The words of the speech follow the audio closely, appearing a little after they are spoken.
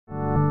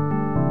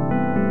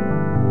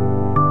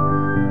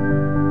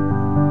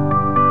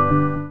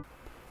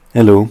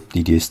Hello,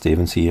 Didier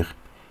Stevens here.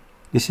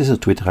 This is a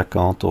Twitter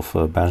account of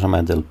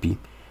Benjamin Delpy,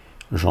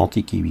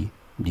 Gentil Kiwi,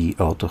 the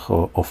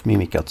author of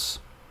Mimikatz,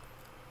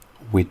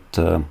 with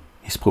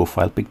his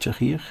profile picture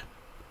here,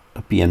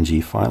 a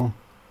PNG file.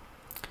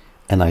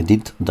 And I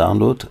did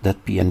download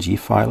that PNG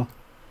file,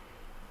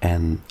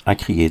 and I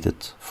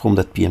created from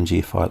that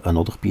PNG file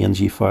another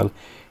PNG file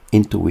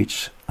into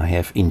which I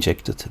have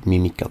injected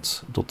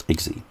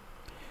mimikatz.exe,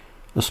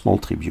 a small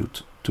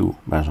tribute to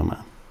Benjamin.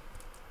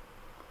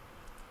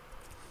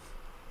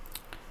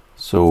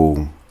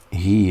 So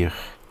here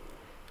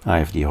I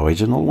have the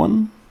original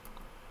one,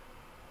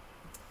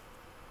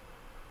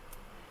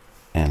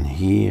 and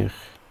here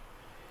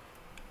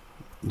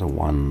the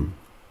one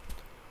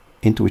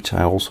into which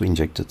I also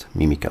injected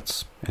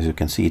mimikatz. As you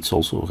can see, it's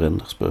also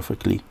renders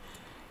perfectly.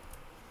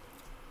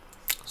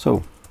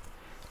 So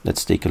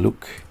let's take a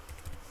look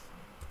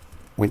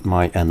with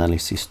my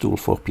analysis tool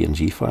for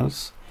PNG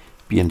files,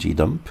 PNG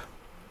dump.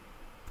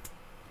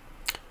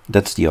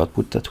 That's the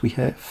output that we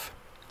have.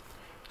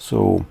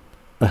 So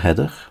a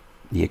header,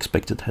 the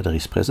expected header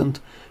is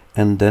present,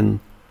 and then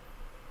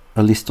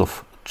a list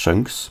of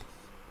chunks.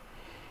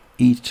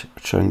 Each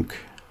chunk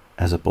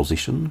has a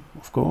position,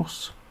 of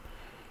course,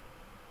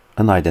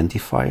 an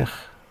identifier,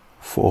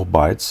 4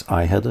 bytes,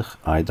 iHeader,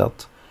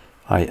 iDat,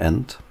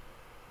 iEnd,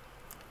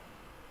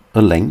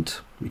 a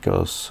length,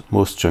 because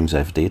most chunks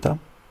have data,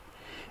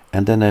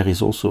 and then there is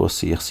also a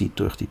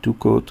CRC32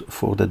 code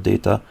for that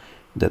data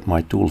that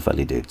my tool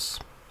validates.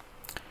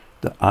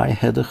 The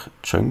iHeader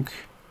chunk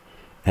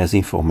has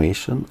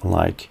information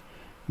like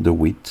the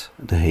width,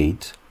 the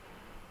height,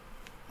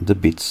 the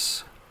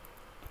bits,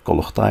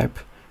 color type,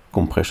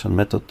 compression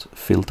method,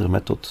 filter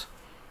method,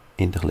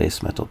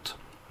 interlace method.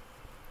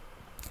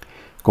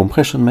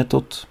 Compression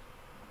method,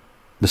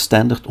 the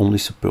standard only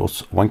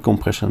supports one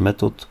compression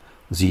method,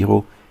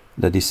 0,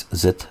 that is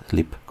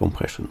zlib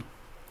compression.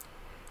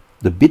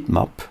 The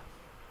bitmap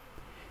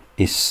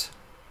is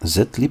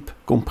zlib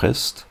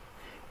compressed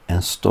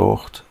and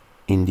stored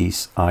in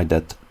these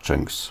iDat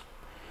chunks.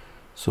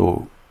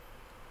 So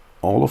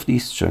all of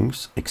these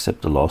chunks,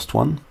 except the last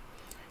one,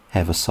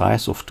 have a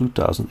size of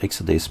 2000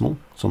 hexadecimal,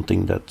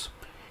 something that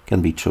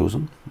can be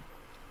chosen.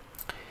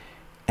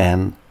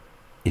 And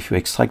if you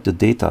extract the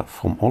data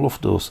from all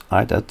of those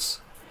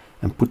iDats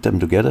and put them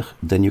together,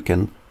 then you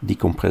can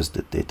decompress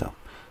the data.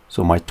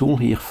 So my tool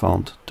here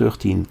found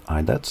 13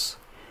 iDats,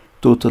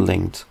 total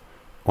length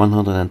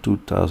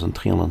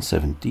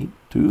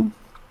 102,372,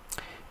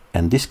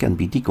 and this can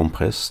be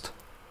decompressed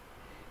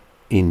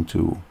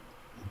into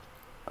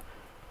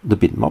the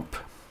bitmap,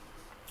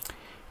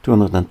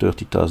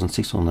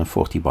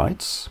 230,640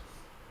 bytes.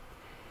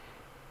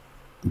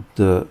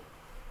 The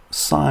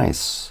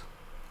size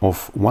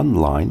of one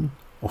line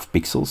of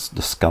pixels,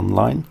 the scan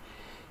line,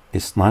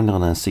 is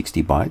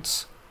 960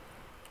 bytes,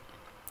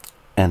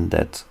 and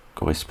that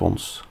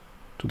corresponds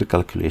to the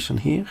calculation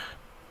here.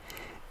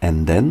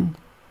 And then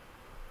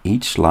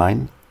each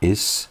line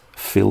is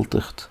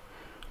filtered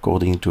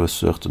according to a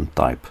certain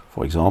type.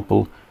 For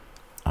example,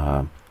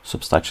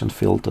 subtraction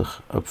filter,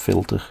 up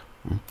filter,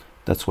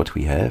 that's what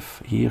we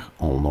have here,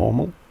 all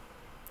normal.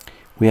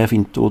 We have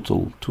in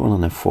total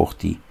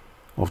 240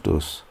 of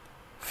those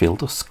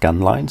filters, scan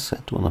lines,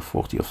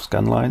 240 of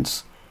scan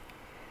lines,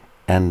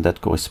 and that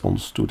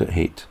corresponds to the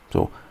height.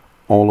 So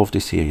all of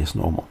this here is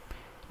normal.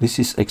 This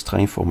is extra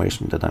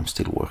information that I'm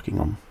still working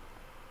on.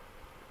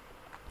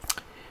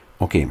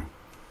 Okay,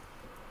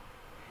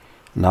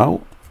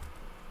 now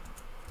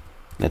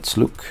let's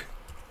look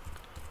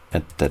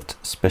at that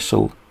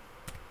special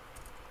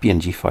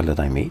PNG file that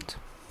I made,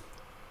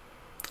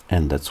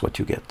 and that's what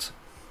you get.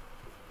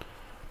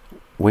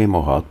 Way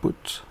more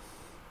output.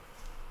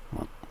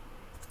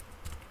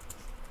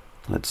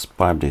 Let's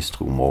pipe this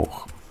through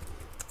more.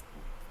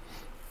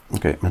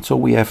 Okay, and so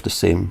we have the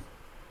same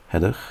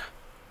header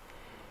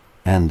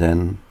and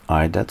then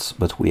iDats,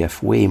 but we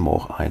have way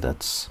more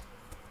iDats.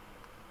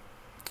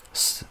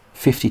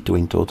 52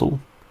 in total.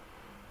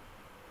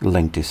 The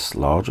length is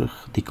larger,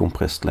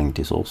 decompressed length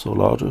is also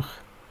larger.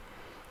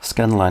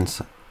 Scan line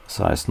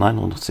size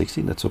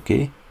 960, that's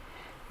okay.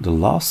 The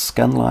last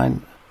scan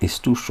line is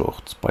too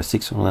short by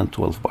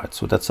 612 bytes,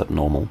 so that's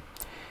abnormal.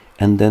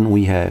 And then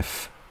we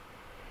have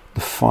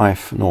the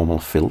 5 normal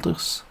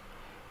filters,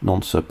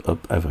 non-sub,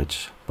 up,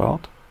 average,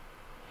 part,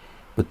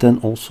 but then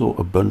also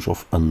a bunch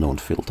of unknown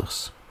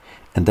filters.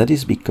 And that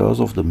is because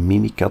of the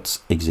mimikatz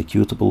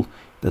executable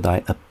that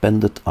I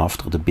appended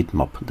after the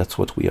bitmap. That's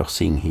what we are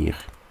seeing here.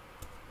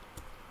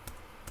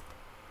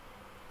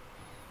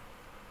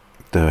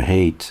 The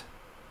height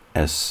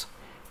as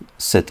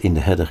set in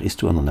the header is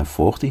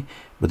 240,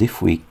 but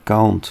if we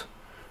count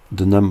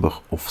the number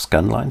of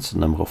scan lines, the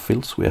number of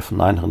fields, we have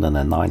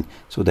 909,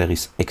 so there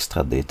is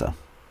extra data.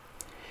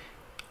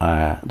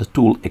 The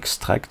tool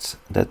extracts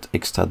that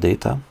extra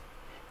data,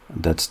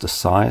 that's the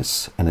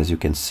size, and as you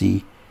can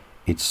see,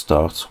 it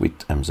starts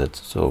with MZ.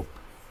 So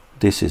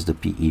this is the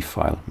PE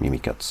file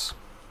mimikatz.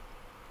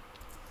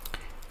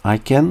 I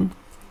can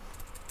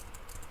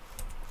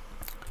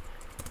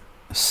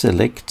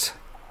select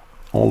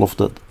all of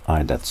the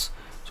iDats.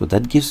 So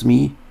that gives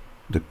me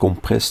the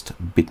compressed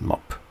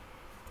bitmap.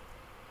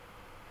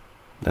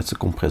 That's a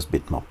compressed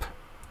bitmap.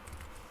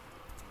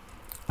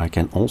 I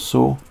can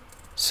also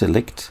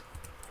select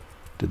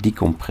the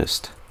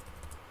decompressed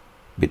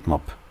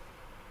bitmap.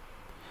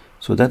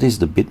 So that is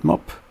the bitmap,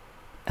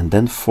 and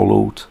then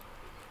followed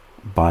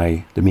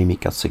by the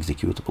mimikatz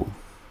executable.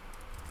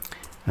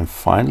 And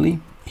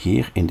finally,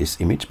 here in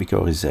this image,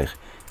 because there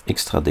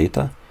extra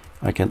data,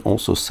 I can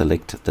also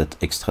select that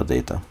extra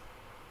data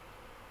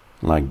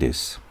like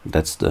this.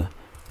 That's the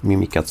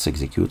mimikatz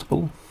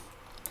executable.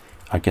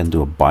 I can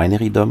do a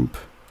binary dump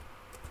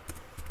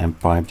and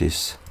pipe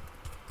this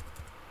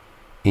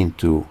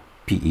into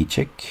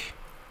PE-check,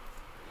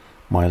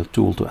 my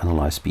tool to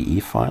analyze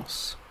PE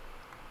files.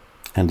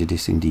 And it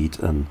is indeed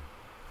a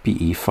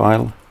PE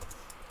file.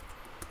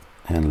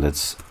 And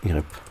let's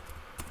grep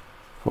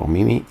for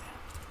Mimi.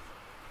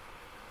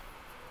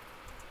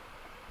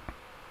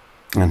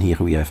 And here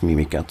we have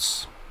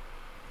mimikatz.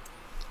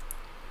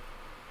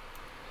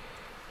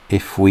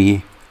 If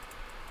we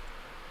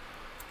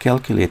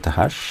calculate the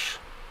hash,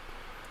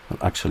 well,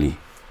 actually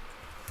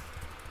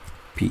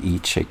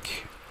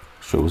PE-check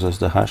shows us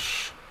the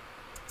hash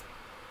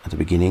at the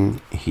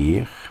beginning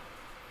here.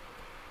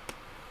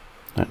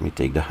 Let me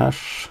take the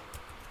hash,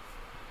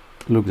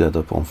 look that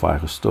up on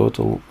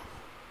VirusTotal.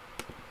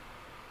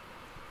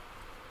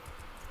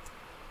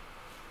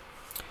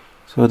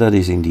 So that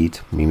is indeed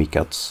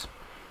mimikatz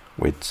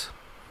with,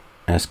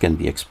 as can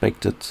be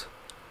expected,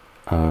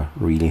 a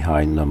really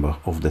high number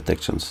of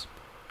detections.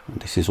 And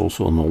this is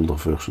also an older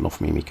version of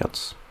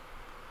mimikatz.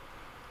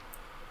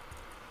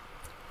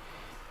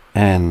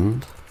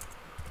 And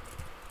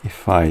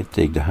if I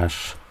take the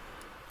hash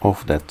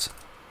of that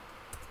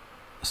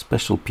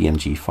special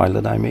PNG file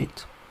that I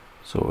made,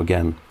 so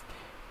again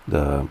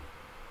the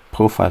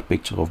profile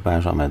picture of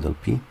Benjamin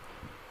Delpy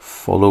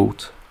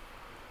followed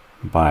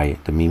by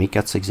the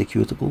mimikatz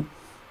executable.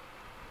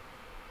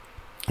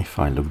 If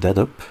I look that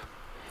up,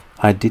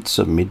 I did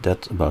submit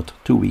that about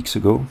 2 weeks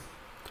ago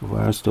to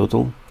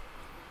VirusTotal.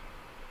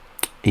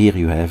 Here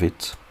you have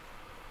it.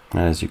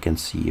 As you can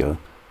see,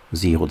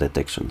 0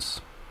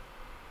 detections.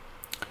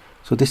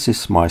 So this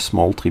is my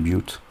small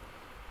tribute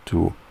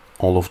to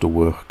all of the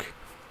work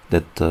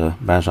that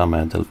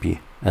Benjamin Delpy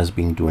has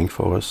been doing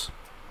for us.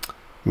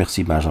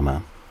 Merci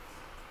Benjamin.